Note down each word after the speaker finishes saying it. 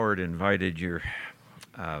Gord invited your,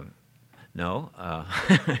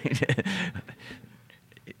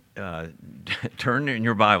 turn in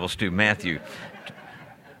your Bibles to Matthew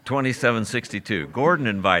 27:62. Gordon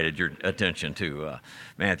invited your attention to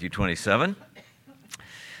Matthew 27.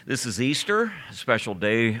 This is Easter, a special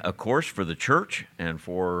day, of course, for the church and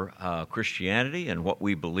for Christianity and what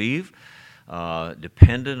we believe,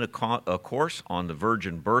 dependent, of course, on the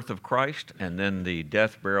virgin birth of Christ and then the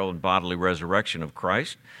death, burial, and bodily resurrection of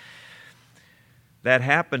Christ. That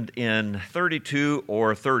happened in 32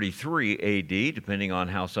 or 33 A.D., depending on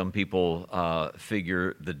how some people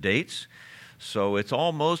figure the dates. So it's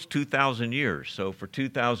almost 2,000 years. So for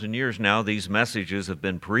 2,000 years now, these messages have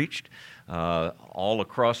been preached all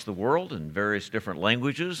across the world in various different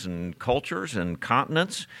languages and cultures and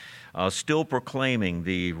continents, still proclaiming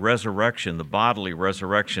the resurrection, the bodily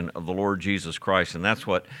resurrection of the Lord Jesus Christ. And that's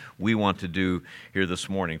what we want to do here this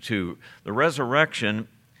morning, too. The resurrection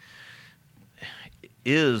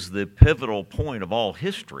is the pivotal point of all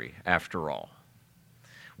history, after all.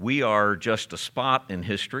 We are just a spot in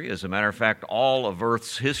history. As a matter of fact, all of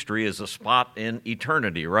Earth's history is a spot in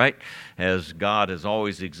eternity, right? As God has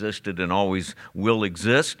always existed and always will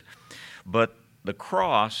exist. But the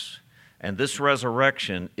cross and this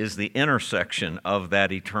resurrection is the intersection of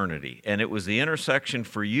that eternity. And it was the intersection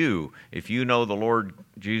for you, if you know the Lord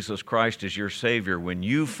Jesus Christ as your Savior, when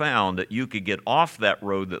you found that you could get off that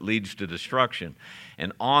road that leads to destruction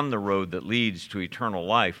and on the road that leads to eternal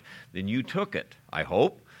life, then you took it, I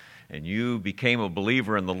hope, and you became a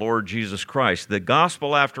believer in the Lord Jesus Christ. The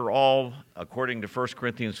gospel, after all, according to 1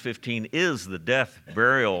 Corinthians 15, is the death,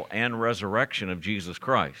 burial, and resurrection of Jesus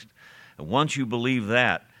Christ. And once you believe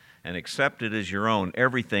that and accept it as your own,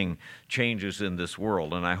 everything changes in this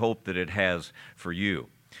world, and I hope that it has for you.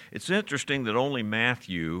 It's interesting that only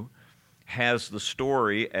Matthew has the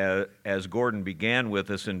story, as Gordon began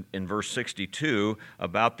with us in verse 62,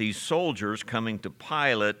 about these soldiers coming to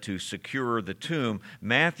Pilate to secure the tomb.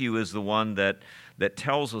 Matthew is the one that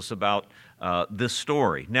tells us about this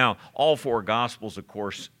story. Now, all four Gospels, of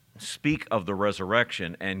course, speak of the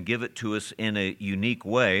resurrection and give it to us in a unique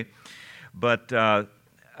way, but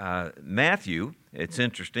Matthew, it's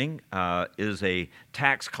interesting, is a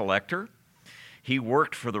tax collector. He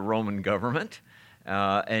worked for the Roman government,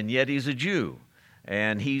 and yet he's a Jew.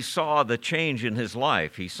 And he saw the change in his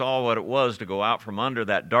life. He saw what it was to go out from under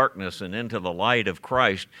that darkness and into the light of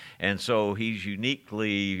Christ. And so he's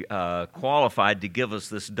uniquely qualified to give us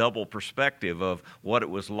this double perspective of what it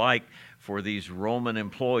was like for these Roman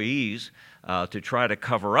employees to try to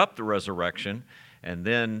cover up the resurrection, and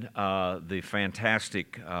then the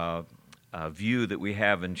fantastic view that we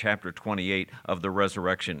have in chapter 28 of the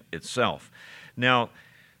resurrection itself. Now,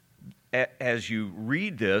 as you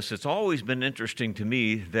read this, it's always been interesting to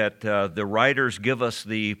me that the writers give us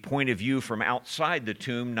the point of view from outside the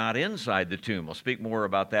tomb, not inside the tomb. I'll speak more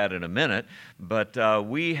about that in a minute, but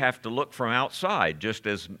we have to look from outside, just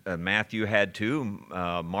as Matthew had to,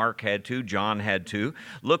 Mark had to, John had to.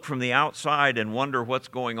 Look from the outside and wonder what's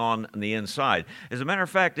going on the inside. As a matter of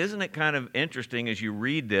fact, isn't it kind of interesting as you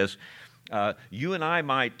read this? You and I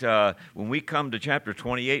might, when we come to chapter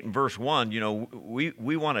 28 and verse 1,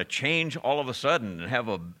 we want to change all of a sudden and have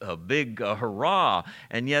a big hurrah,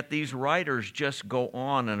 and yet these writers just go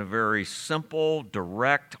on in a very simple,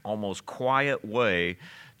 direct, almost quiet way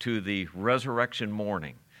to the resurrection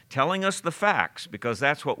morning, telling us the facts, because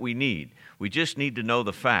that's what we need. We just need to know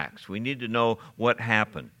the facts. We need to know what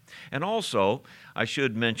happened. And also, I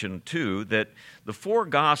should mention, too, that the four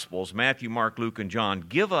Gospels, Matthew, Mark, Luke, and John,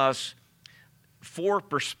 give us four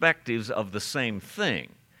perspectives of the same thing.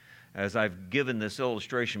 As I've given this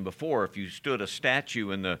illustration before, if you stood a statue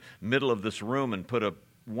in the middle of this room and put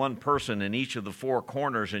one person in each of the four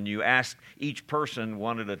corners and you asked each person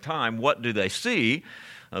one at a time, what do they see?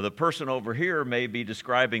 The person over here may be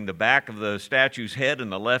describing the back of the statue's head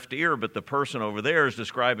and the left ear, but the person over there is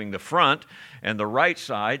describing the front and the right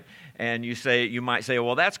side. And you might say,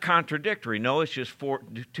 well, that's contradictory. No, it's just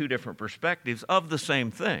two different perspectives of the same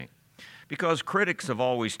thing. Because critics have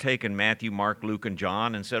always taken Matthew, Mark, Luke, and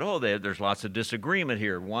John and said, there's lots of disagreement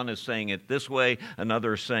here. One is saying it this way,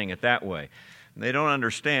 another is saying it that way. And they don't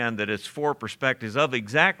understand that it's four perspectives of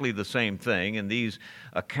exactly the same thing, and these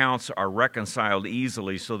accounts are reconciled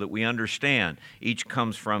easily so that we understand. Each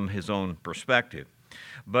comes from his own perspective.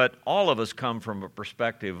 But all of us come from a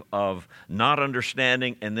perspective of not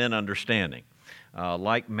understanding and then understanding.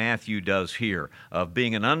 Like Matthew does here, of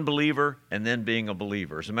being an unbeliever and then being a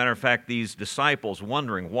believer. As a matter of fact, these disciples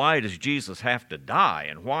wondering, why does Jesus have to die,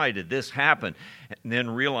 and why did this happen? And then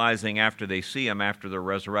realizing after they see him after the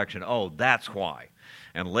resurrection, that's why.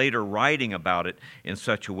 and later writing about it in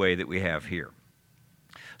such a way that we have here.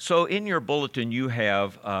 So in your bulletin, you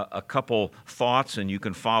have a couple thoughts, and you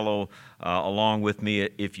can follow along with me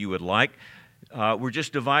if you would like. We're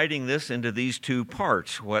just dividing this into these two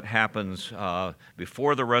parts, what happens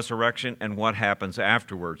before the resurrection and what happens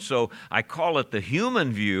afterwards. So I call it the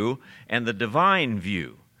human view and the divine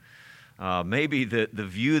view. Maybe the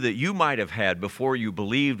view that you might have had before you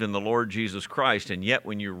believed in the Lord Jesus Christ, and yet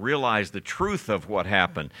when you realized the truth of what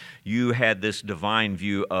happened, you had this divine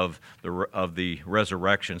view of the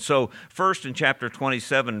resurrection. So first in chapter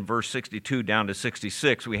 27, verse 62 down to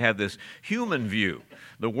 66, we have this human view,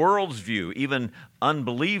 the world's view, even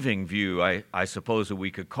unbelieving view, I suppose that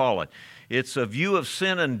we could call it. It's a view of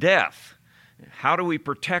sin and death. How do we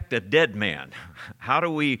protect a dead man? How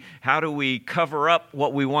do we cover up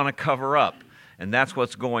what we want to cover up? And that's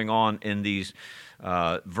what's going on in these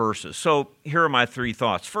verses. So here are my three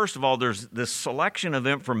thoughts. First of all, there's this selection of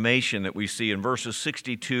information that we see in verses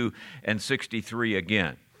 62 and 63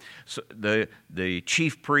 again. So the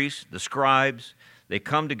chief priests, the scribes, they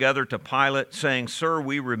come together to Pilate saying, "Sir,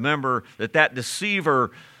 we remember that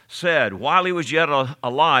deceiver said, while he was yet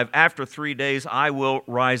alive, after 3 days I will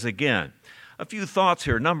rise again." A few thoughts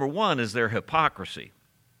here. Number one is their hypocrisy.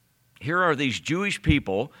 Here are these Jewish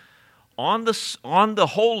people on the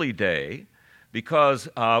holy day, because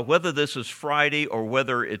whether this is Friday or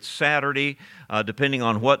whether it's Saturday, depending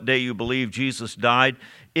on what day you believe Jesus died,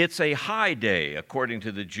 it's a high day according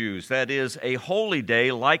to the Jews. That is a holy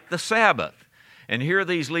day like the Sabbath. And here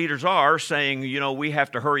these leaders are saying, we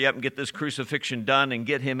have to hurry up and get this crucifixion done and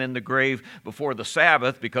get him in the grave before the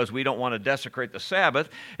Sabbath because we don't want to desecrate the Sabbath.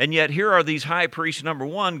 And yet here are these high priests, number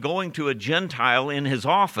one, going to a Gentile in his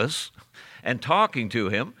office and talking to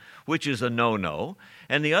him, which is a no-no.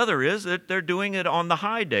 And the other is that they're doing it on the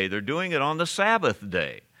high day. They're doing it on the Sabbath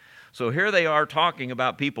day. So here they are talking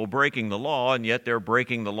about people breaking the law, and yet they're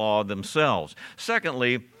breaking the law themselves.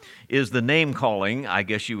 Secondly is the name-calling, I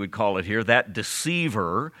guess you would call it here, that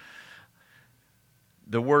deceiver.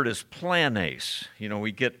 The word is planes.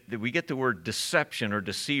 We get the word deception or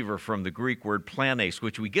deceiver from the Greek word planes,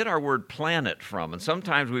 which we get our word planet from. And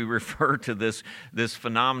sometimes we refer to this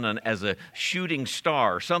phenomenon as a shooting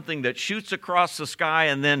star, something that shoots across the sky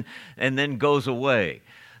and then goes away.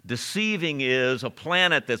 Deceiving is a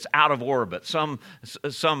planet that's out of orbit, some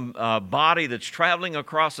body that's traveling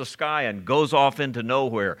across the sky and goes off into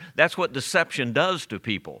nowhere. That's what deception does to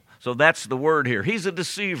people. So that's the word here. He's a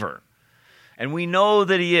deceiver. And we know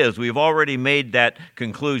that he is. We've already made that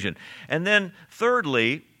conclusion. And then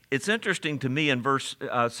thirdly, it's interesting to me in verse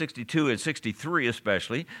 62 and 63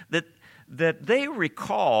 especially, that they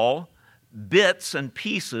recall bits and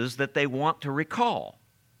pieces that they want to recall.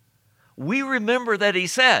 We remember that he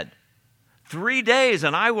said, 3 days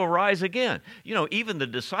and I will rise again. Even the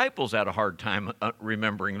disciples had a hard time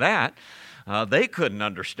remembering that. They couldn't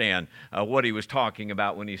understand what he was talking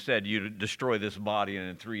about when he said, you destroy this body and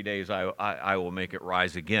in 3 days I will make it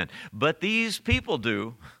rise again. But these people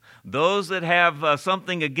do. Those that have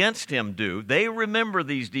something against him do. They remember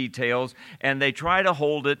these details and they try to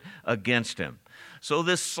hold it against him. So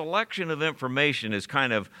this selection of information is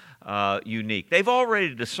kind of unique. They've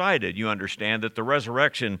already decided, you understand, that the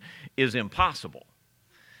resurrection is impossible.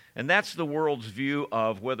 And that's the world's view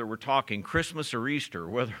of whether we're talking Christmas or Easter,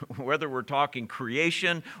 whether we're talking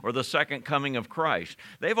creation or the second coming of Christ.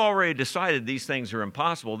 They've already decided these things are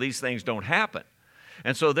impossible. These things don't happen.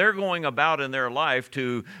 And so they're going about in their life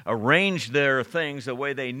to arrange their things the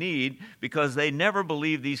way they need because they never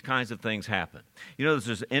believe these kinds of things happen. There's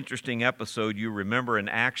this interesting episode you remember in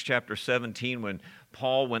Acts chapter 17 when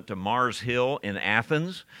Paul went to Mars Hill in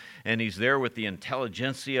Athens, and he's there with the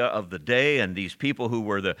intelligentsia of the day and these people who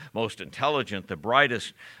were the most intelligent, the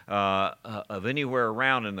brightest of anywhere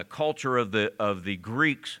around in the culture of the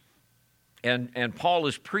Greeks. And Paul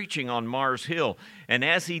is preaching on Mars Hill. And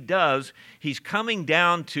as he does, he's coming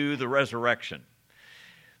down to the resurrection.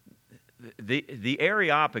 The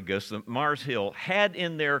Areopagus, the Mars Hill, had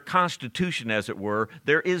in their constitution, as it were,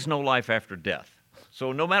 there is no life after death.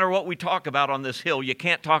 So no matter what we talk about on this hill, you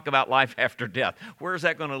can't talk about life after death. Where is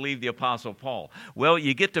that going to leave the Apostle Paul? Well,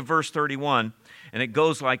 you get to verse 31, and it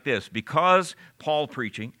goes like this. Because, Paul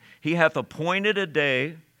preaching, he hath appointed a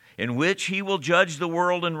day in which he will judge the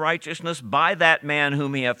world in righteousness by that man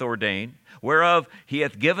whom he hath ordained, whereof he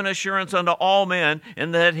hath given assurance unto all men,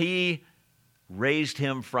 in that he raised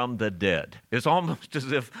him from the dead. It's almost as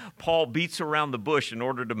if Paul beats around the bush in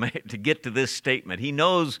order to get to this statement. He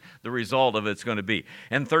knows the result of it's going to be.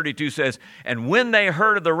 And 32 says, and when they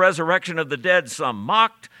heard of the resurrection of the dead, some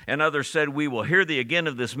mocked, and others said, we will hear thee again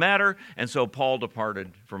of this matter. And so Paul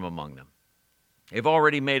departed from among them. They've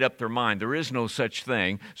already made up their mind. There is no such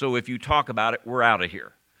thing. So if you talk about it, we're out of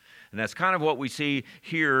here. And that's kind of what we see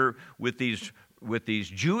here with these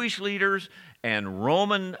Jewish leaders and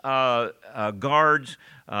Roman guards.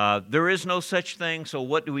 There is no such thing, so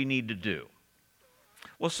what do we need to do?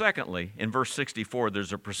 Well, secondly, in verse 64,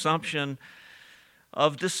 there's a presumption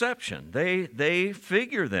of deception. They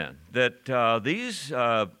figure then that these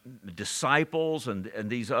disciples and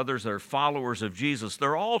these others that are followers of Jesus,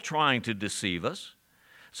 they're all trying to deceive us.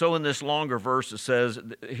 So in this longer verse, it says,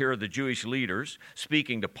 here are the Jewish leaders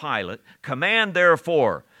speaking to Pilate, "Command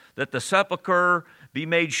therefore that the sepulchre be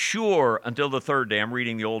made sure until the third day." I'm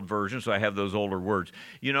reading the old version, so I have those older words.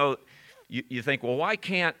 You know, you think, well, why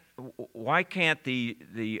can't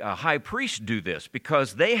the high priest do this?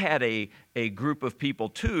 Because they had a group of people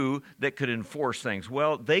too that could enforce things.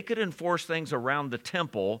 Well, they could enforce things around the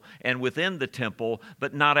temple and within the temple,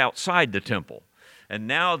 but not outside the temple. And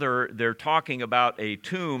now they're talking about a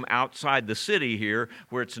tomb outside the city here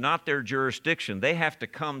where it's not their jurisdiction. They have to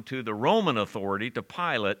come to the Roman authority, to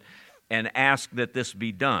Pilate, and ask that this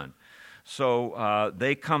be done. So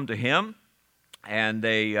they come to him and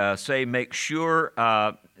they say, "Make sure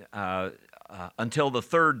until the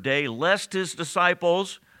third day, lest his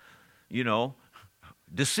disciples,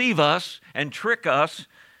 deceive us and trick us,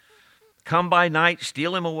 come by night,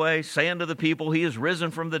 steal him away, say unto the people, he is risen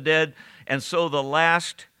from the dead." And so the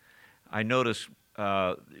last, I notice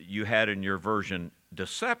you had in your version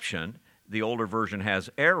deception. The older version has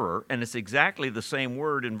error, and it's exactly the same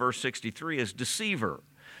word in verse 63 as deceiver.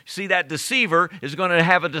 See, that deceiver is going to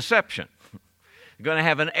have a deception. He's going to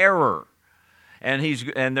have an error.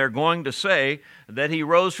 And they're going to say that he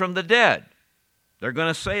rose from the dead. They're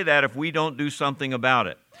going to say that if we don't do something about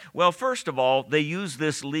it. Well, first of all, they use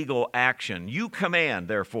this legal action. "You command,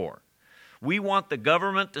 therefore." We want the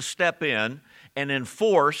government to step in and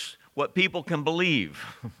enforce what people can believe.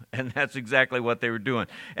 And that's exactly what they were doing.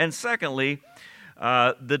 And secondly,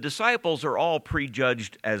 the disciples are all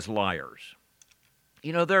prejudged as liars.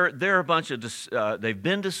 They're a bunch of, they've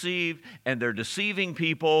been deceived, and they're deceiving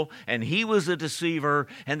people, and he was a deceiver,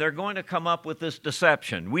 and they're going to come up with this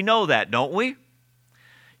deception. We know that, don't we?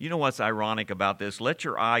 You know what's ironic about this? Let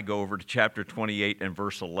your eye go over to chapter 28 and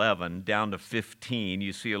verse 11 down to 15.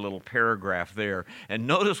 You see a little paragraph there. And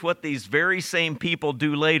notice what these very same people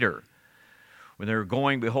do later. When they were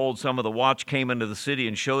going, behold, some of the watch came into the city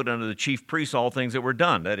and showed unto the chief priests all things that were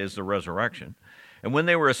done, that is, the resurrection. And when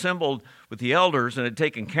they were assembled with the elders and had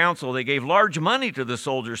taken counsel, they gave large money to the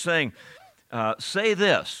soldiers, saying, "Say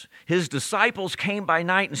this, his disciples came by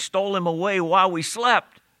night and stole him away while we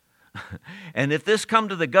slept. And if this come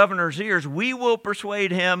to the governor's ears, we will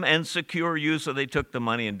persuade him and secure you." So they took the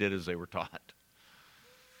money and did as they were taught.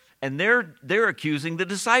 And they're accusing the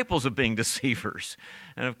disciples of being deceivers.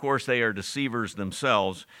 And of course, they are deceivers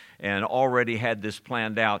themselves and already had this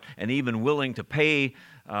planned out and even willing to pay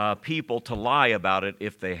people to lie about it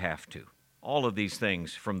if they have to. All of these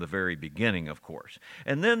things from the very beginning, of course.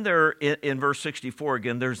 And then in verse 64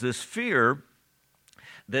 again, there's this fear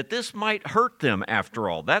that this might hurt them after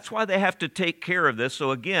all. That's why they have to take care of this.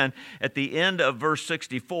 So again, at the end of verse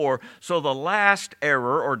 64, "So the last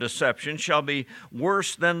error or deception shall be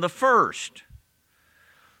worse than the first."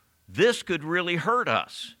 This could really hurt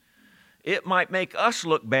us. It might make us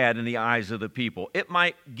look bad in the eyes of the people. It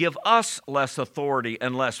might give us less authority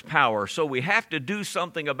and less power. So we have to do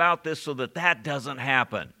something about this so that doesn't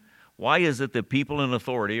happen. Why is it that people in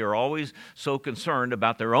authority are always so concerned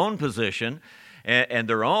about their own position and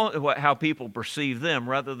their own, how people perceive them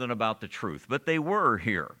rather than about the truth? But they were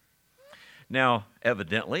here. Now,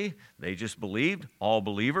 evidently, they just believed all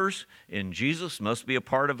believers in Jesus must be a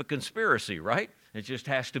part of a conspiracy, right? It just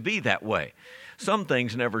has to be that way. Some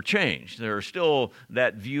things never change. There is still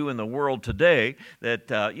that view in the world today that,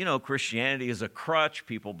 Christianity is a crutch.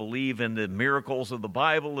 People believe in the miracles of the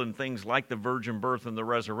Bible and things like the virgin birth and the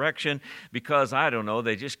resurrection because,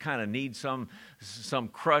 they just kind of need some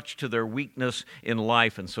crutch to their weakness in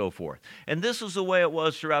life and so forth. And this is the way it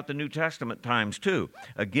was throughout the New Testament times too.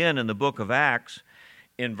 Again, in the book of Acts,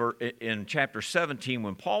 in chapter 17,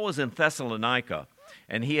 when Paul was in Thessalonica,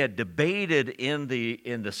 and he had debated in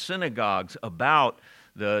the synagogues about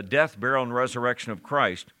the death, burial, and resurrection of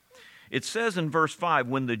Christ. It says in verse 5,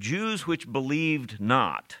 "When the Jews which believed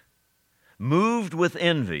not, moved with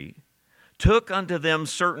envy, took unto them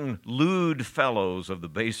certain lewd fellows of the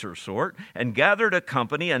baser sort, and gathered a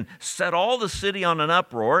company, and set all the city on an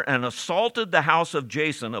uproar, and assaulted the house of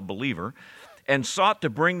Jason, a believer, and sought to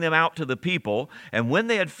bring them out to the people. And when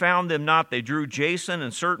they had found them not, they drew Jason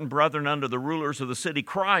and certain brethren unto the rulers of the city,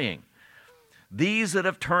 crying, These that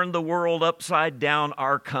have turned the world upside down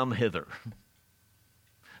are come hither."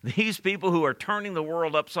 These people who are turning the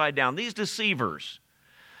world upside down, these deceivers,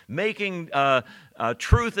 making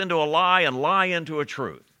truth into a lie and lie into a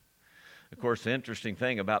truth. Of course, the interesting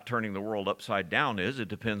thing about turning the world upside down is it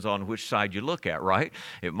depends on which side you look at, right?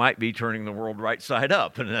 It might be turning the world right side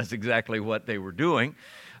up, and that's exactly what they were doing.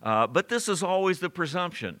 But this is always the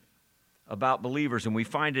presumption about believers, and we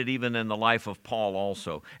find it even in the life of Paul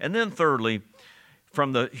also. And then thirdly,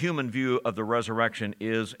 from the human view of the resurrection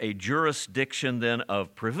is a jurisdiction then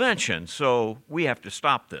of prevention. So we have to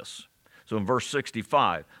stop this. So in verse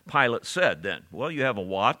 65, Pilate said then, well, you have a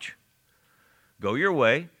watch. Go your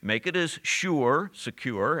way, make it as secure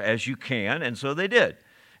as you can. And so they did,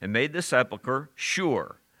 and made the sepulcher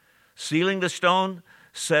sure, sealing the stone,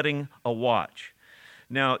 setting a watch.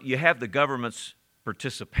 Now, you have the government's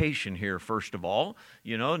participation here, first of all.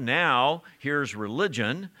 Now here's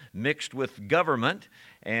religion mixed with government,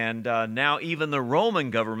 and now even the Roman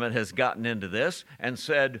government has gotten into this and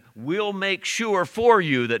said, we'll make sure for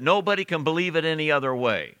you that nobody can believe it any other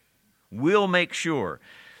way. We'll make sure.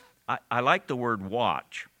 I like the word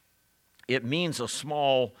watch. It means a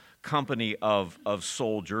small company of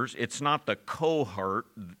soldiers. It's not the cohort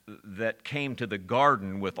that came to the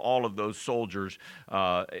garden with all of those soldiers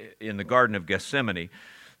in the Garden of Gethsemane.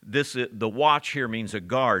 The watch here means a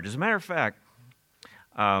guard. As a matter of fact,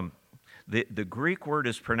 the Greek word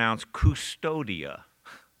is pronounced custodia.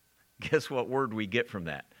 Guess what word we get from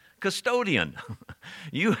that? Custodian.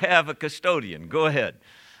 You have a custodian. Go ahead.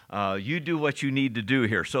 You do what you need to do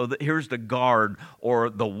here. So here's the guard or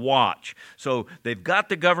the watch. So they've got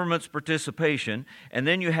the government's participation, and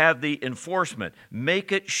then you have the enforcement.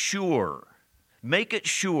 Make it sure. Make it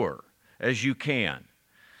sure as you can.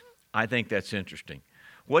 I think that's interesting.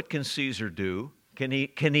 What can Caesar do? Can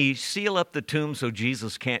he seal up the tomb so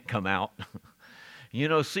Jesus can't come out?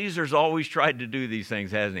 Caesar's always tried to do these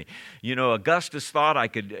things, hasn't he? Augustus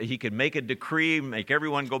thought he could make a decree, make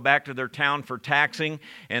everyone go back to their town for taxing,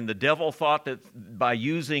 and the devil thought that by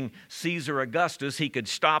using Caesar Augustus, he could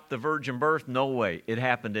stop the virgin birth. No way. It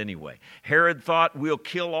happened anyway. Herod thought, we'll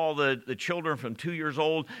kill all the children from 2 years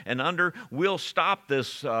old and under. We'll stop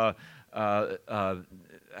this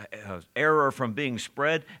error from being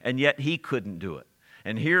spread, and yet he couldn't do it.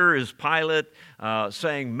 And here is Pilate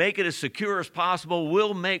saying, make it as secure as possible.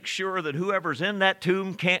 We'll make sure that whoever's in that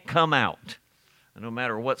tomb can't come out. And no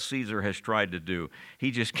matter what Caesar has tried to do, he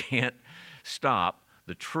just can't stop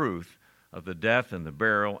the truth of the death and the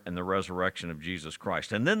burial and the resurrection of Jesus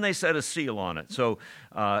Christ. And then they set a seal on it. So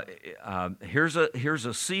here's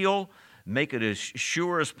a seal. Make it as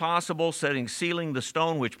sure as possible, sealing the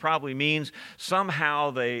stone, which probably means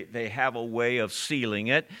somehow they have a way of sealing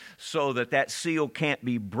it so that seal can't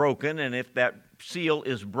be broken, and if that seal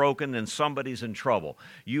is broken, then somebody's in trouble.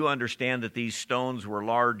 You understand that these stones were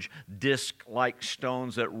large disc-like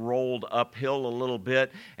stones that rolled uphill a little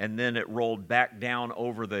bit, and then it rolled back down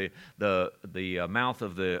over the mouth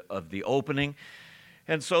of the opening.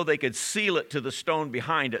 And so they could seal it to the stone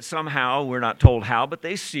behind it somehow. We're not told how, but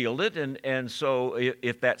they sealed it. And so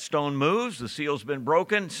if that stone moves, the seal's been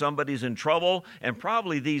broken, somebody's in trouble. And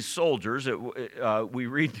probably these soldiers, we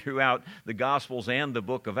read throughout the Gospels and the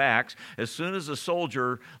book of Acts, as soon as a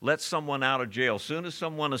soldier lets someone out of jail, as soon as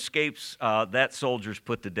someone escapes, that soldier's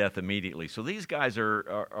put to death immediately. So these guys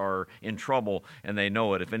are in trouble, and they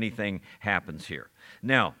know it if anything happens here.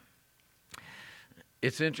 Now,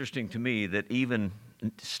 it's interesting to me that even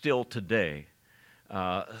still today,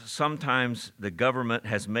 sometimes the government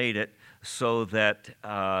has made it so that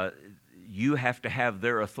you have to have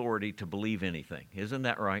their authority to believe anything. Isn't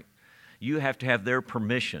that right? You have to have their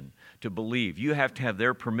permission to believe. You have to have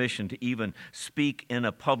their permission to even speak in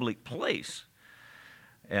a public place.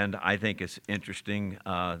 And I think it's interesting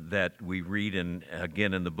that we read,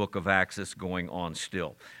 again in the book of Acts, it's going on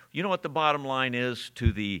still. You know what the bottom line is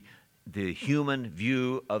to the human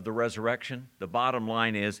view of the resurrection? The bottom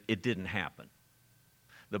line is it didn't happen.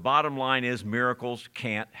 The bottom line is miracles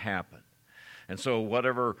can't happen. And so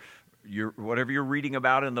whatever you're reading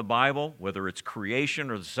about in the Bible, whether it's creation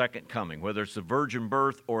or the second coming, whether it's the virgin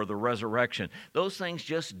birth or the resurrection, those things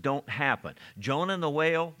just don't happen. Jonah and the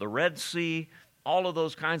whale, the Red Sea, all of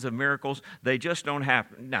those kinds of miracles, they just don't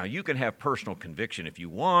happen. Now, you can have personal conviction if you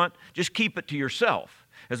want. Just keep it to yourself.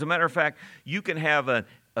 As a matter of fact, you can have a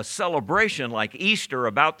celebration like Easter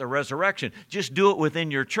about the resurrection. Just do it within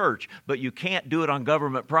your church, but you can't do it on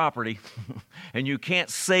government property, and you can't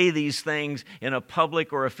say these things in a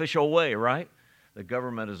public or official way, right? The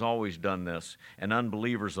government has always done this, and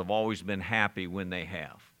unbelievers have always been happy when they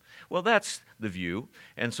have. Well, that's the view,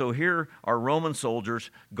 and so here are Roman soldiers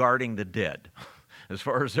guarding the dead. as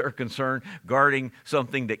far as they're concerned, guarding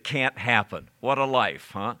something that can't happen. What a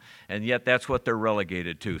life, huh? And yet that's what they're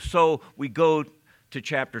relegated to. So we go to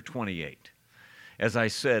chapter 28. As I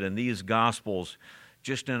said, in these Gospels,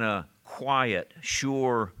 just in a quiet,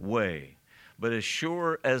 sure way, but as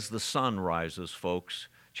sure as the sun rises, folks,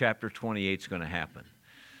 chapter 28 is going to happen.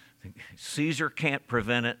 Caesar can't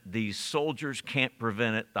prevent it. These soldiers can't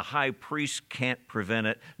prevent it. The high priest can't prevent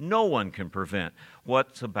it. No one can prevent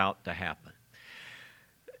what's about to happen.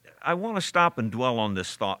 I want to stop and dwell on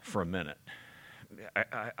this thought for a minute.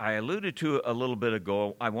 I alluded to it a little bit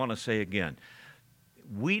ago. I want to say again,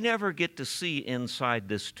 we never get to see inside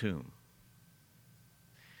this tomb.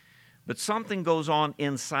 But something goes on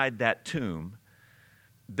inside that tomb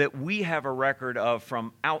that we have a record of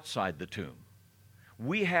from outside the tomb.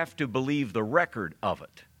 We have to believe the record of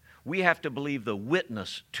it. We have to believe the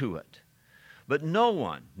witness to it. But no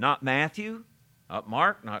one, not Matthew, not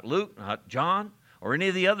Mark, not Luke, not John, or any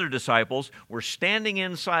of the other disciples, were standing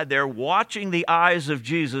inside there watching the eyes of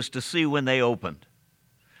Jesus to see when they opened.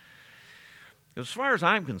 As far as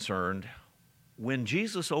I'm concerned, when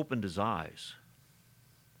Jesus opened his eyes,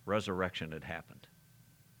 resurrection had happened.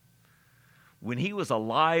 When he was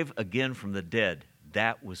alive again from the dead,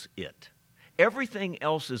 that was it. Everything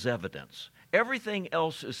else is evidence. Everything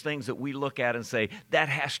else is things that we look at and say, that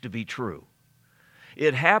has to be true.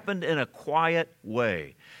 It happened in a quiet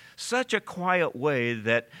way. Such a quiet way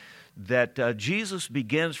that Jesus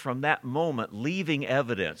begins from that moment leaving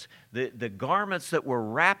evidence. The garments that were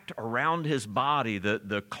wrapped around his body,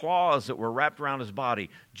 the claws that were wrapped around his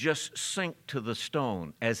body, just sink to the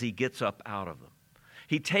stone as he gets up out of them.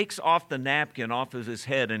 He takes off the napkin off of his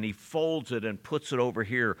head and he folds it and puts it over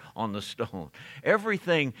here on the stone.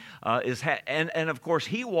 Everything and of course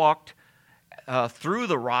he walked through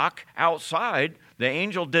the rock outside. The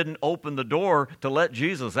angel didn't open the door to let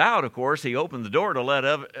Jesus out, of course. He opened the door to let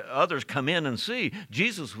others come in and see.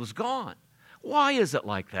 Jesus was gone. Why is it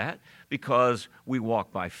like that? Because we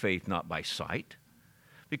walk by faith, not by sight.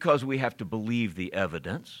 Because we have to believe the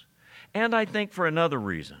evidence. And I think for another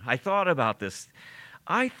reason. I thought about this.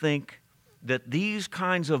 I think that these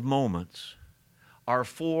kinds of moments are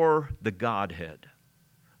for the Godhead,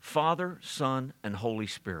 Father, Son, and Holy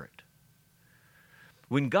Spirit.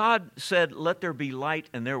 When God said, "Let there be light,"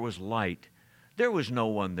 and there was light, there was no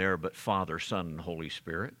one there but Father, Son, and Holy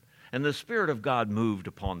Spirit. And the Spirit of God moved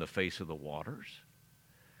upon the face of the waters.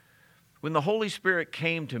 When the Holy Spirit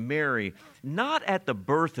came to Mary, not at the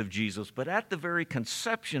birth of Jesus, but at the very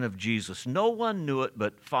conception of Jesus, no one knew it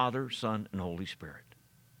but Father, Son, and Holy Spirit.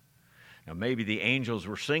 Now, maybe the angels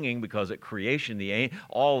were singing because at creation,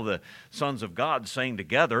 all the sons of God sang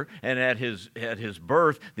together, and at his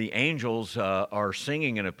birth, the angels are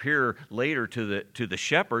singing and appear later to the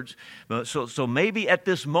shepherds. So maybe at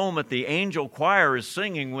this moment, the angel choir is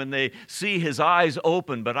singing when they see his eyes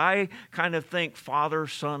open. But I kind of think Father,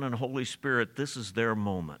 Son, and Holy Spirit, this is their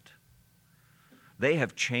moment. They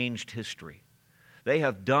have changed history. They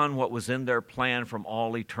have done what was in their plan from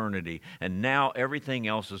all eternity, and now everything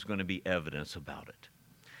else is going to be evidence about it.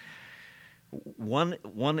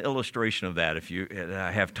 One illustration of that, if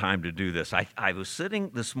I have time to do this. I was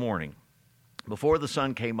sitting this morning before the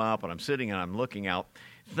sun came up, and I'm sitting and I'm looking out,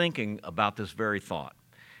 thinking about this very thought.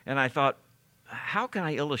 And I thought, how can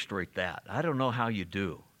I illustrate that? I don't know how you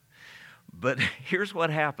do. But here's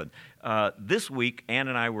what happened. This week, Ann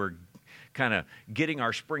and I were kind of getting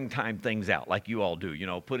our springtime things out like you all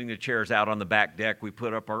do, putting the chairs out on the back deck. We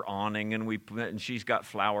put up our awning and she's got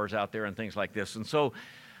flowers out there and things like this. And so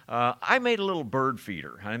I made a little bird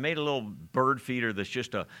feeder. I made a little bird feeder that's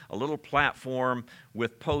just a little platform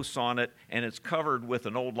with posts on it, and it's covered with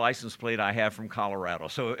an old license plate I have from Colorado.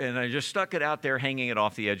 And I just stuck it out there, hanging it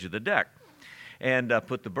off the edge of the deck, and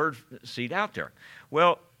put the bird seed out there.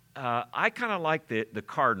 Well, I kind of like the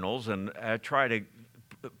cardinals, and I try to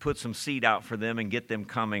put some seed out for them and get them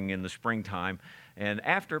coming in the springtime. And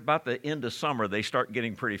after about the end of summer, they start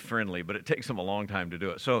getting pretty friendly, but it takes them a long time to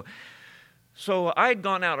do it. So I'd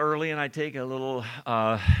gone out early, and I'd take a little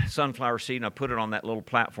sunflower seed, and I put it on that little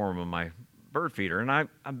platform of my bird feeder. And I'm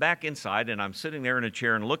back inside, and I'm sitting there in a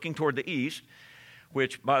chair and looking toward the east,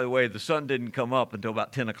 which, by the way, the sun didn't come up until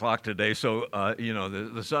about 10 o'clock today, so,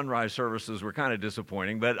 the sunrise services were kind of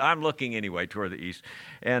disappointing. But I'm looking anyway toward the east.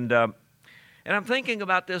 And I'm thinking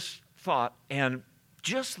about this thought, and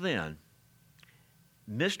just then,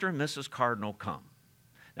 Mr. and Mrs. Cardinal come.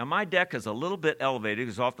 Now, my deck is a little bit elevated.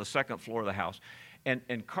 It's off the second floor of the house.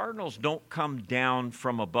 And cardinals don't come down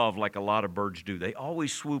from above like a lot of birds do. They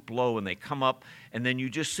always swoop low, and they come up, and then you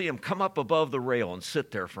just see them come up above the rail and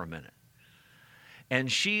sit there for a minute.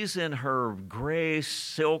 And she's in her gray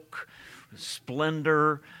silk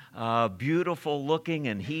splendor, beautiful looking,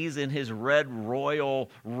 and he's in his red royal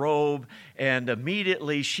robe. And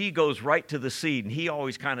immediately she goes right to the seed, and he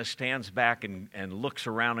always kind of stands back and looks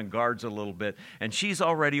around and guards a little bit. And she's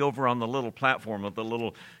already over on the little platform of the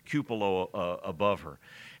little cupola above her.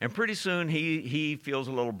 And pretty soon he feels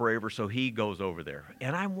a little braver, so he goes over there.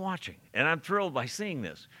 And I'm watching, and I'm thrilled by seeing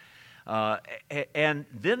this. And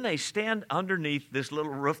then they stand underneath this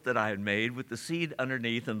little roof that I had made with the seed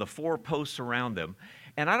underneath and the 4 posts around them.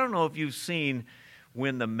 And I don't know if you've seen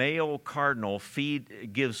when the male cardinal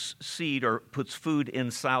gives seed or puts food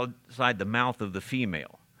inside the mouth of the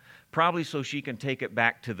female, probably so she can take it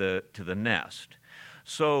back to the nest.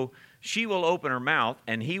 So she will open her mouth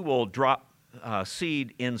and he will drop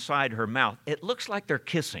seed inside her mouth. It looks like they're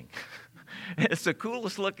kissing. It's the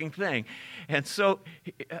coolest looking thing. And so,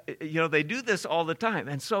 they do this all the time.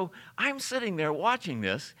 And so I'm sitting there watching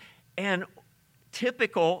this, and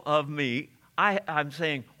typical of me, I'm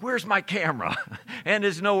saying, where's my camera? And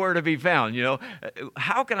it's nowhere to be found,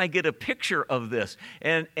 How can I get a picture of this?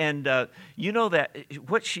 And that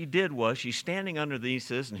what she did was she's standing underneath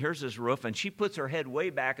this, and here's this roof, and she puts her head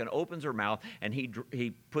way back and opens her mouth, and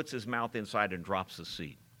he puts his mouth inside and drops the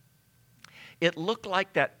seed. It looked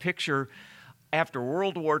like that picture after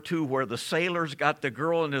World War II where the sailor's got the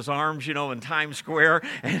girl in his arms, in Times Square,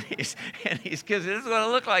 and he's kissing. This is what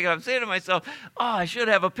it looked like. I'm saying to myself, I should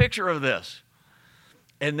have a picture of this.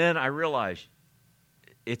 And then I realized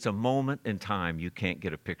it's a moment in time you can't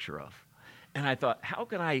get a picture of. And I thought, how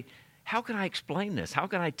can I explain this? How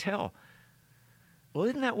can I tell? Well,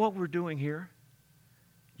 isn't that what we're doing here?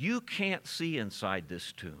 You can't see inside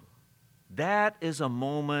this tomb. That is a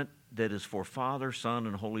moment that is for Father, Son,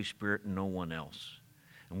 and Holy Spirit and no one else.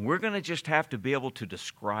 And we're going to just have to be able to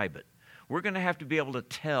describe it. We're going to have to be able to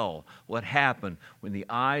tell what happened when the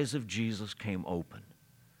eyes of Jesus came open.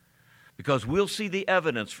 Because we'll see the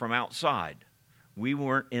evidence from outside. We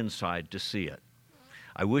weren't inside to see it.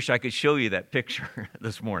 I wish I could show you that picture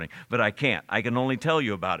this morning, but I can't. I can only tell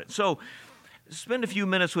you about it. So spend a few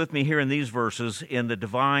minutes with me here in these verses in the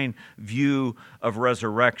divine view of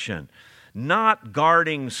resurrection. Not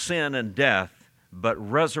guarding sin and death, but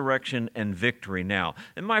resurrection and victory now.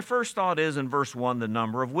 And my first thought is in verse 1, the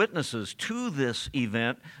number of witnesses to this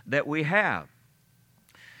event that we have.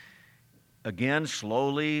 Again,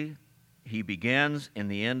 slowly, he begins in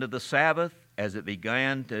the end of the Sabbath as it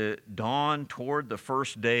began to dawn toward the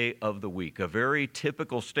first day of the week. A very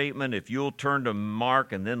typical statement. If you'll turn to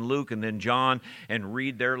Mark and then Luke and then John and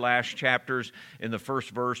read their last chapters, in the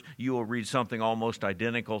first verse, you will read something almost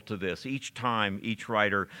identical to this. Each time, each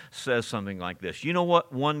writer says something like this. You know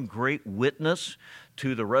what one great witness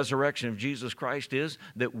to the resurrection of Jesus Christ is?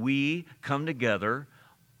 That we come together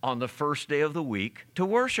on the first day of the week to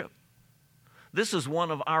worship. This is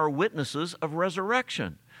one of our witnesses of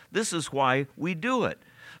resurrection. This is why we do it.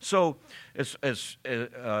 So as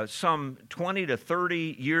some 20 to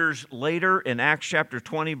 30 years later in Acts chapter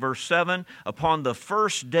 20, verse 7, upon the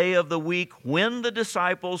first day of the week, when the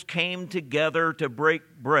disciples came together to break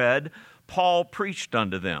bread, Paul preached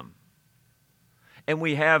unto them. And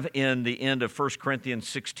we have in the end of 1 Corinthians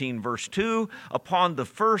 16, verse 2, upon the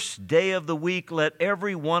first day of the week, let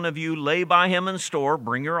every one of you lay by him in store,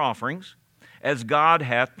 bring your offerings, as God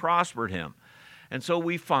hath prospered him. And so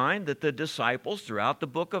we find that the disciples throughout the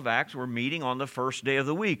book of Acts were meeting on the first day of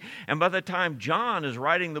the week. And by the time John is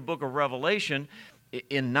writing the book of Revelation,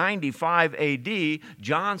 in 95 AD,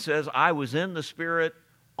 John says, I was in the Spirit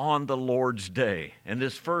on the Lord's day. And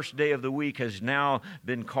this first day of the week has now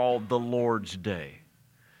been called the Lord's Day.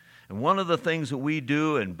 And one of the things that we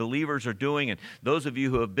do and believers are doing, and those of you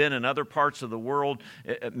who have been in other parts of the world,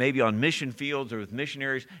 maybe on mission fields or with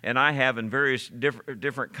missionaries, and I have in various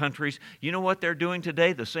different countries, you know what they're doing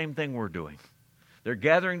today? The same thing we're doing. They're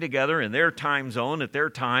gathering together in their time zone at their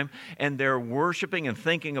time, and they're worshiping and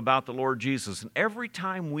thinking about the Lord Jesus. And every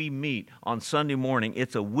time we meet on Sunday morning,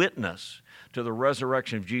 it's a witness to the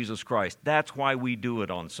resurrection of Jesus Christ. That's why we do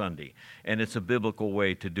it on Sunday, and it's a biblical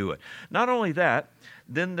way to do it. Not only that,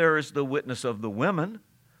 then there is the witness of the women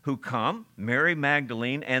who come. Mary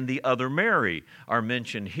Magdalene and the other Mary are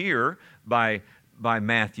mentioned here by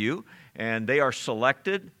Matthew, and they are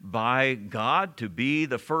selected by God to be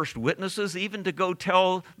the first witnesses, even to go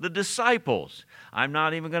tell the disciples. I'm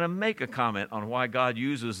not even going to make a comment on why God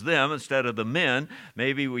uses them instead of the men.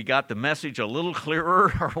 Maybe we got the message a little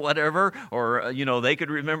clearer or whatever, or, they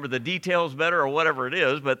could remember the details better or whatever it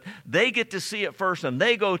is, but they get to see it first, and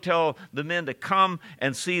they go tell the men to come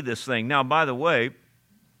and see this thing. Now, by the way,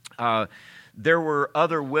 there were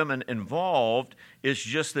other women involved. It's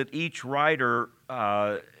just that each writer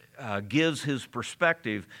gives his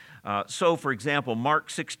perspective So, for example, Mark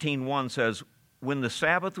 16:1 says, when the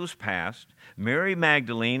Sabbath was past, Mary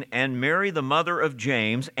Magdalene and Mary the mother of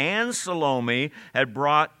James and Salome had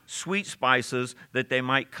brought sweet spices that they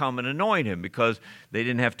might come and anoint him, because they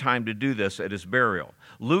didn't have time to do this at his burial.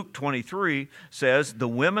 Luke 23 says, the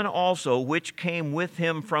women also which came with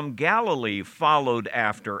him from Galilee followed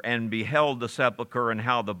after and beheld the sepulchre and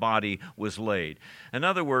how the body was laid. In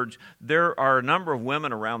other words, there are a number of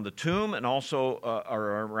women around the tomb and also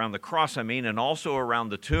or around the cross, and also around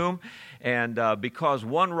the tomb. And because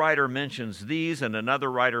one writer mentions these and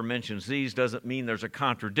another writer mentions these doesn't mean there's a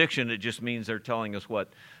contradiction. It just means they're telling us what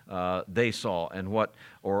they saw and what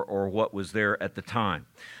was there at the time.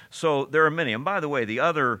 So there are many. And by the way, the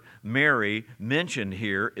other Mary mentioned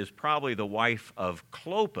here is probably the wife of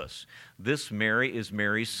Clopas. This Mary is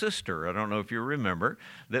Mary's sister. I don't know if you remember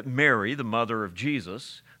that Mary, the mother of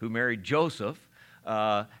Jesus, who married Joseph,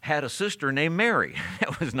 had a sister named Mary.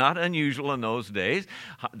 That was not unusual in those days.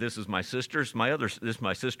 This is my sister. This is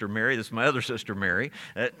my sister Mary. This is my other sister Mary.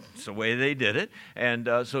 That's the way they did it.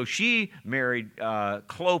 And so she married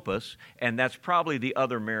Clopas, and that's probably the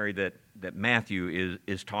other Mary that Matthew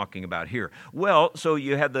is talking about here. Well, so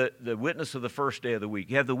you have the witness of the first day of the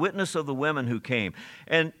week. You have the witness of the women who came.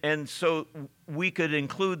 And so we could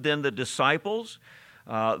include then the disciples,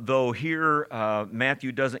 though here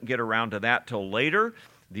Matthew doesn't get around to that till later.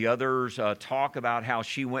 The others talk about how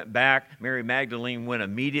she went back. Mary Magdalene went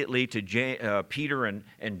immediately to Peter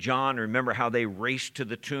and John. Remember how they raced to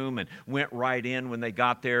the tomb and went right in when they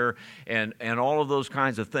got there, and all of those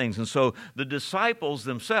kinds of things. And so the disciples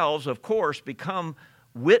themselves, of course, become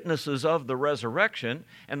witnesses of the resurrection.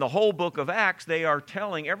 And the whole book of Acts, they are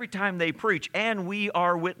telling every time they preach, and we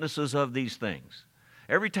are witnesses of these things.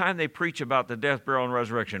 Every time they preach about the death, burial, and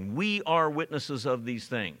resurrection, we are witnesses of these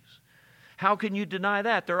things. How can you deny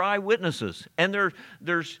that? They're eyewitnesses. And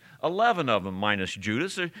there's 11 of them minus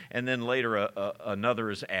Judas, and then later another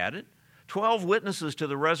is added. 12 witnesses to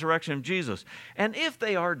the resurrection of Jesus. And if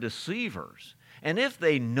they are deceivers, and if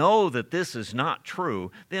they know that this is not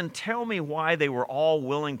true, then tell me why they were all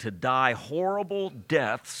willing to die horrible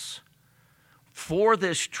deaths for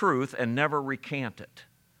this truth and never recant it.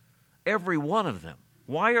 Every one of them.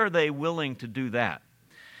 Why are they willing to do that?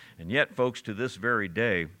 And yet, folks, to this very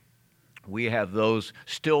day, we have those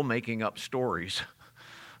still making up stories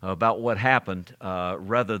about what happened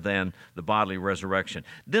rather than the bodily resurrection.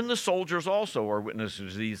 Then the soldiers also are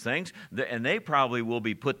witnesses to these things, and they probably will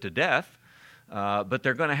be put to death, but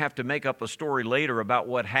they're going to have to make up a story later about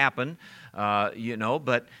what happened, and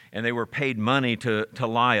they were paid money to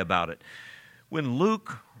lie about it. When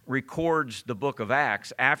Luke records the book of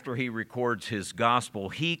Acts, after he records his gospel,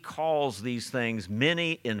 he calls these things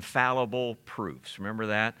many infallible proofs. Remember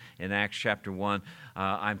that in Acts chapter 1?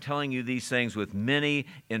 I'm telling you these things with many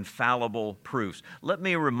infallible proofs. Let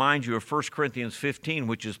me remind you of 1 Corinthians 15,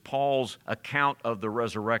 which is Paul's account of the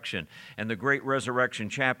resurrection and the great resurrection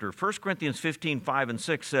chapter. 1 Corinthians 15, 5 and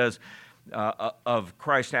 6 says of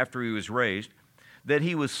Christ after he was raised, that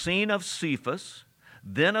he was seen of Cephas,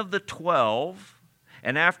 then of the 12,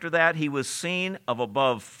 and after that, he was seen of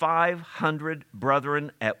above 500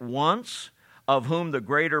 brethren at once, of whom the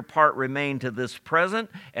greater part remain to this present,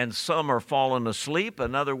 and some are fallen asleep.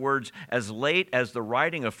 In other words, as late as the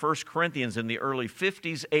writing of 1 Corinthians in the early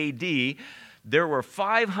 50s A.D., there were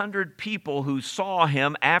 500 people who saw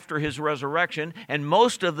him after his resurrection, and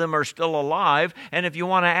most of them are still alive. And if you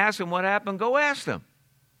want to ask them what happened, go ask them.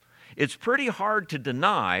 It's pretty hard to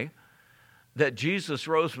deny that Jesus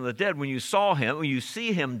rose from the dead when you saw him, when you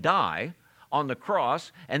see him die on the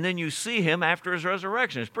cross, and then you see him after his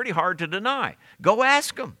resurrection. It's pretty hard to deny. Go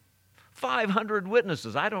ask them. 500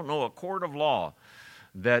 witnesses. I don't know a court of law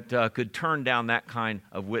that could turn down that kind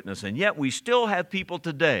of witness. And yet we still have people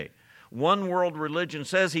today. One world religion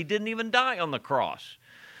says he didn't even die on the cross.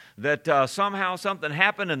 That somehow something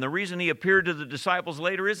happened, and the reason he appeared to the disciples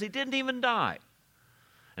later is he didn't even die.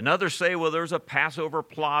 And others say, well, there's a Passover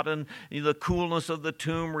plot, and the coolness of the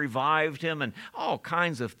tomb revived him, and all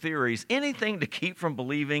kinds of theories. Anything to keep from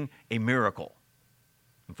believing a miracle.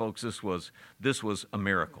 And folks, this was a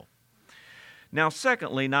miracle. Now,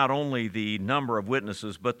 secondly, not only the number of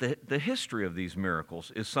witnesses, but the history of these miracles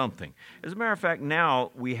is something. As a matter of fact,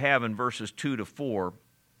 now we have in verses 2 to 4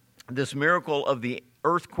 this miracle of the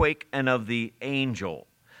earthquake and of the angel.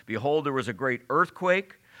 Behold, there was a great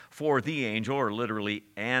earthquake, for the angel, or literally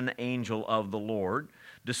an angel of the Lord,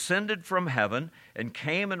 descended from heaven and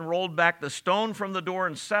came and rolled back the stone from the door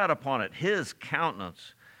and sat upon it. His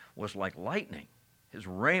countenance was like lightning, his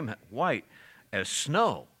raiment white as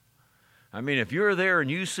snow. I mean, if you're there and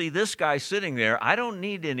you see this guy sitting there, I don't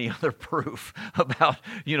need any other proof about,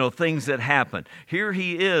 things that happen. Here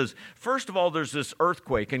he is. First of all, there's this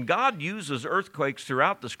earthquake, and God uses earthquakes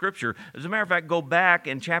throughout the Scripture. As a matter of fact, go back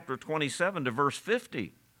in chapter 27 to verse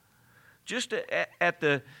 50. Just at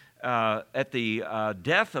the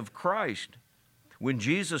death of Christ, when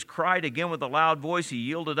Jesus cried again with a loud voice, he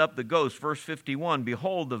yielded up the ghost. Verse 51,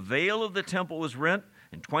 behold, the veil of the temple was rent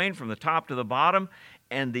in twain from the top to the bottom,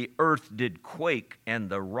 and the earth did quake, and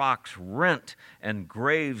the rocks rent, and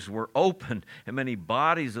graves were opened, and many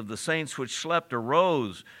bodies of the saints which slept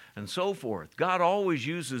arose, and so forth. God always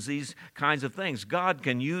uses these kinds of things. God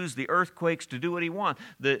can use the earthquakes to do what he wants.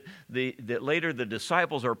 Later the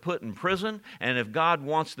disciples are put in prison, and if God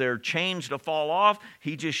wants their chains to fall off,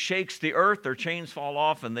 he just shakes the earth, their chains fall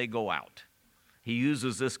off, and they go out. He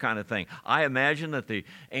uses this kind of thing. I imagine that the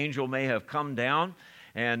angel may have come down,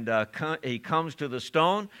 and he comes to the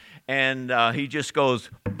stone, and he just goes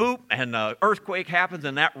boop, and the earthquake happens,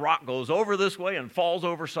 and that rock goes over this way and falls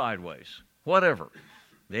over sideways. Whatever.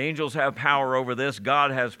 The angels have power over this.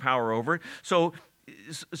 God has power over it. So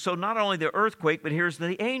not only the earthquake, but here's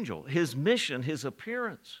the angel, his mission, his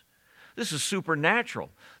appearance. This is supernatural.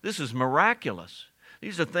 This is miraculous.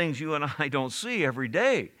 These are things you and I don't see every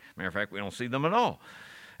day. Matter of fact, we don't see them at all.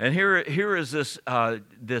 And here is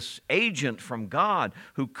this agent from God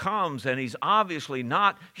who comes, and he's obviously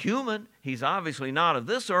not human. He's obviously not of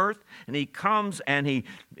this earth. And he comes and he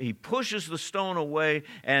pushes the stone away,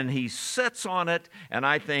 and he sits on it. And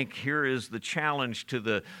I think here is the challenge to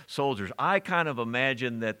the soldiers. I kind of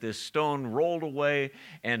imagine that this stone rolled away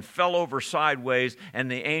and fell over sideways, and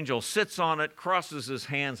the angel sits on it, crosses his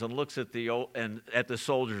hands, and looks at the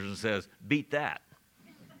soldiers and says, "Beat that."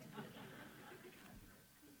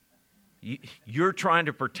 You're trying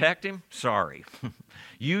to protect him? Sorry.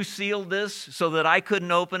 You sealed this so that I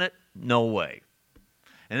couldn't open it? No way.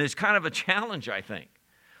 And it's kind of a challenge, I think.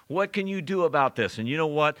 What can you do about this? And you know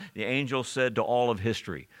what? The angel said to all of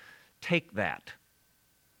history, take that.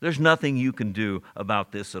 There's nothing you can do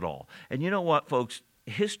about this at all. And you know what, folks?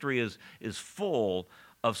 History is full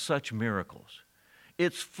of such miracles.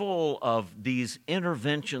 It's full of these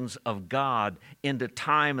interventions of God into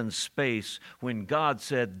time and space when God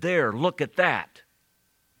said, there, look at that.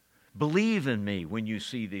 Believe in me when you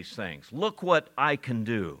see these things. Look what I can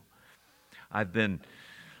do. I've been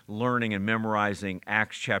learning and memorizing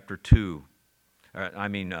Psalm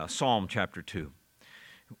chapter 2,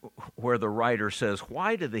 where the writer says,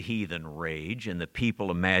 why do the heathen rage and the people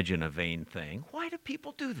imagine a vain thing? Why do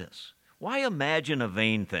people do this? Why imagine a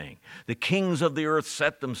vain thing? The kings of the earth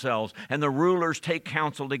set themselves, and the rulers take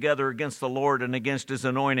counsel together against the Lord and against his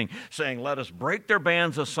anointing, saying, let us break their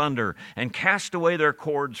bands asunder and cast away their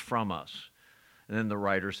cords from us. And then the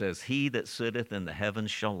writer says, he that sitteth in the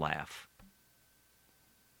heavens shall laugh.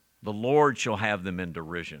 The Lord shall have them in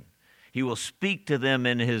derision. He will speak to them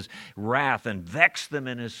in his wrath and vex them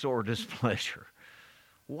in his sore displeasure.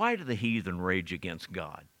 Why do the heathen rage against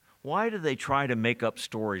God? Why do they try to make up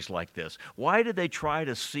stories like this? Why do they try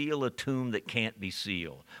to seal a tomb that can't be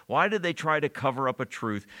sealed? Why do they try to cover up a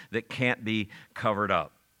truth that can't be covered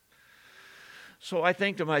up? So I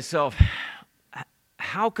think to myself,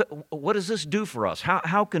 what does this do for us?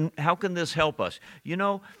 How can this help us? You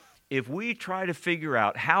know, if we try to figure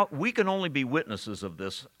out how, we can only be witnesses of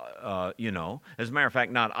this, as a matter of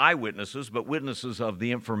fact, not eyewitnesses, but witnesses of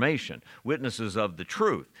the information, witnesses of the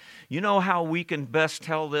truth. You know how we can best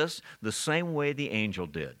tell this? The same way the angel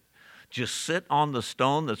did. Just sit on the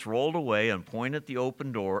stone that's rolled away and point at the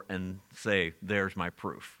open door and say, there's my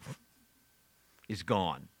proof. It's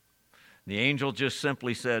gone. The angel just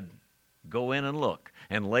simply said, go in and look.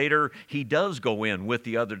 And later, he does go in with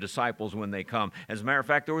the other disciples when they come. As a matter of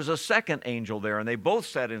fact, there was a second angel there, and they both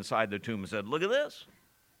sat inside the tomb and said, look at this.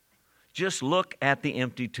 Just look at the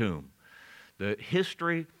empty tomb. The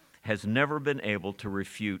history has never been able to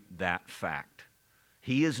refute that fact.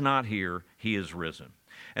 He is not here. He is risen.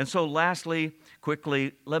 And so lastly,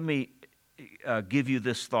 quickly, let me give you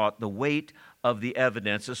this thought, the weight of the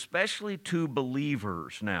evidence, especially to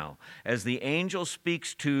believers now. As the angel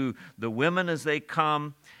speaks to the women as they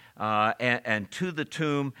come and to the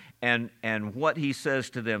tomb and what he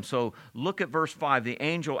says to them. So look at verse 5. The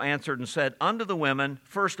angel answered and said unto the women,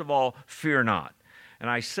 first of all, fear not. And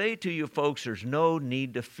I say to you folks, there's no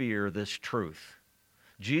need to fear this truth.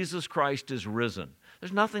 Jesus Christ is risen.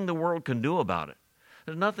 There's nothing the world can do about it.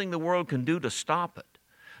 There's nothing the world can do to stop it.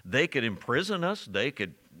 They could imprison us. They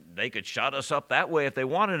could shut us up that way if they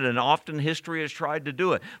wanted, and often history has tried to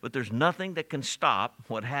do it. But there's nothing that can stop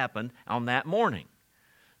what happened on that morning.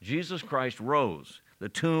 Jesus Christ rose. The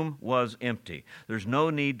tomb was empty. There's no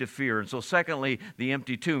need to fear. And so secondly, the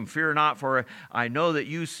empty tomb. Fear not, for I know that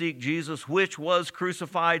you seek Jesus, which was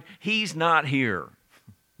crucified. He's not here.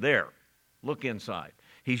 There. Look inside.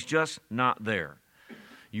 He's just not there.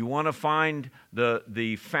 You want to find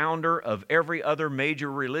the founder of every other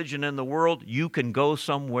major religion in the world, you can go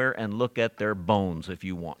somewhere and look at their bones if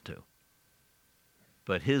you want to.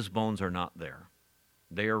 But his bones are not there.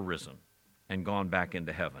 They are risen and gone back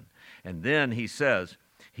into heaven. And then he says,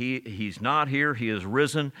 he's not here, he is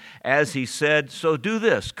risen. As he said, so do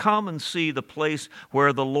this, come and see the place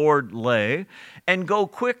where the Lord lay, and go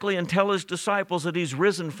quickly and tell his disciples that he's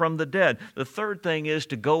risen from the dead. The third thing is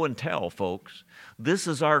to go and tell, folks. This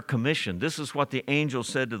is our commission. This is what the angel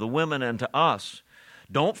said to the women and to us.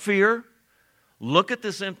 Don't fear. Look at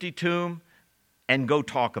this empty tomb and go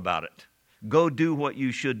talk about it. Go do what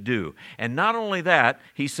you should do. And not only that,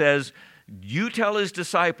 he says, you tell his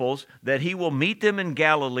disciples that he will meet them in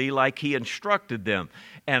Galilee like he instructed them.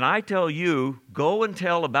 And I tell you, go and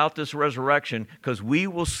tell about this resurrection, because we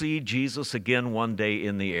will see Jesus again one day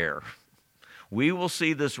in the air. We will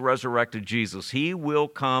see this resurrected Jesus. He will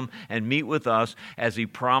come and meet with us as he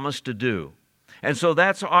promised to do. And so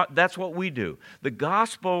that's what we do. The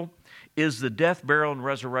gospel is the death, burial, and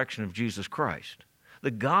resurrection of Jesus Christ.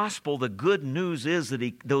 The gospel, the good news is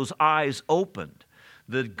that those eyes opened.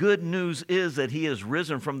 The good news is that he is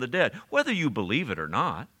risen from the dead. Whether you believe it or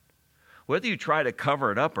not, whether you try to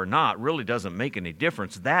cover it up or not, really doesn't make any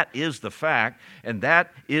difference. That is the fact, and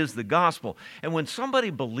that is the gospel. And when somebody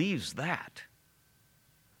believes that,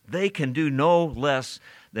 they can do no less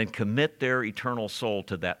than commit their eternal soul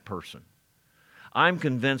to that person. I'm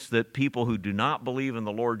convinced that people who do not believe in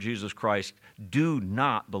the Lord Jesus Christ do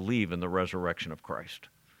not believe in the resurrection of Christ.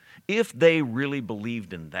 If they really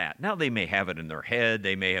believed in that. Now, they may have it in their head.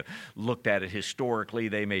 They may have looked at it historically.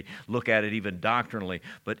 They may look at it even doctrinally.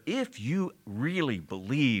 But if you really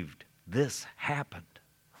believed this happened,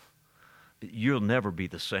 you'll never be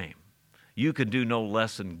the same. You can do no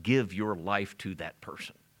less than give your life to that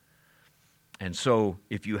person. And so,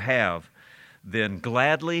 if you have, then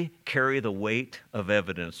gladly carry the weight of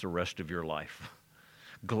evidence the rest of your life.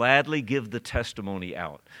 Gladly give the testimony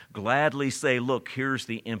out. Gladly say, look, here's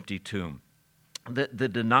the empty tomb. The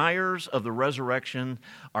deniers of the resurrection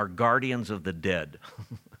are guardians of the dead.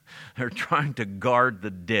 They're trying to guard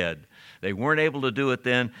the dead. They weren't able to do it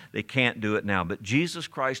then. They can't do it now. But Jesus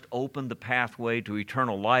Christ opened the pathway to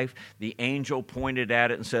eternal life. The angel pointed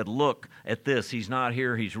at it and said, look at this. He's not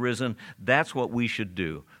here. He's risen. That's what we should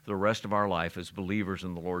do the rest of our life as believers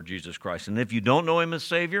in the Lord Jesus Christ. And if you don't know him as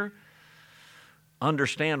Savior,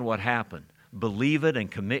 understand what happened. Believe it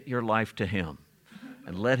and commit your life to him.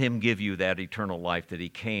 And let him give you that eternal life that he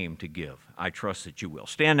came to give. I trust that you will.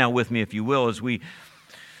 Stand now with me, if you will, as we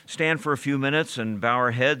stand for a few minutes and bow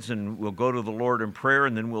our heads, and we'll go to the Lord in prayer,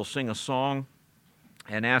 and then we'll sing a song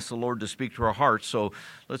and ask the Lord to speak to our hearts. So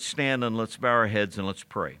let's stand and let's bow our heads and let's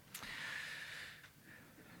pray.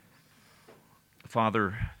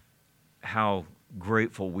 Father, how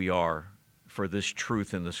grateful we are for this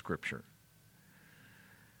truth in the Scripture.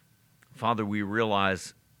 Father, we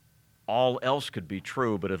realize all else could be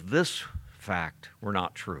true, but if this fact were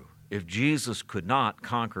not true, if Jesus could not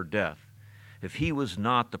conquer death, if he was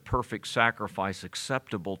not the perfect sacrifice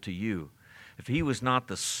acceptable to you, if he was not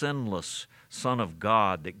the sinless Son of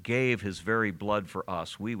God that gave his very blood for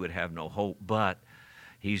us, we would have no hope. But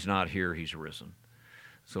he's not here, he's risen.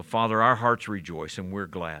 So, Father, our hearts rejoice and we're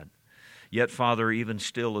glad. Yet, Father, even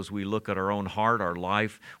still as we look at our own heart, our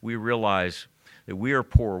life, we realize that we are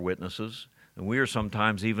poor witnesses, and we are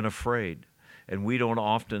sometimes even afraid, and we don't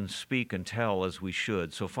often speak and tell as we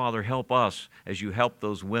should. So, Father, help us as you help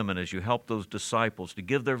those women, as you help those disciples to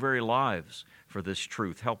give their very lives for this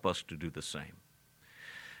truth. Help us to do the same.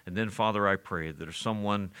 And then, Father, I pray that there's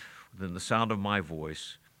someone within the sound of my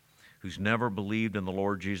voice who's never believed in the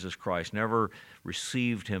Lord Jesus Christ, never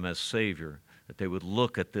received him as Savior, that they would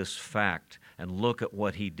look at this fact and look at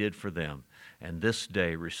what he did for them, and this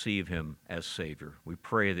day receive him as Savior. We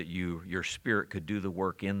pray that your Spirit could do the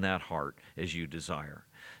work in that heart as you desire.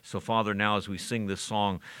 So, Father, now as we sing this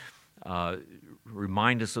song,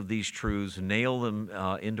 remind us of these truths, nail them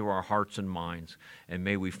into our hearts and minds, and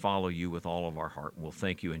may we follow you with all of our heart. And we'll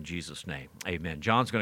thank you in Jesus' name. Amen. John's going to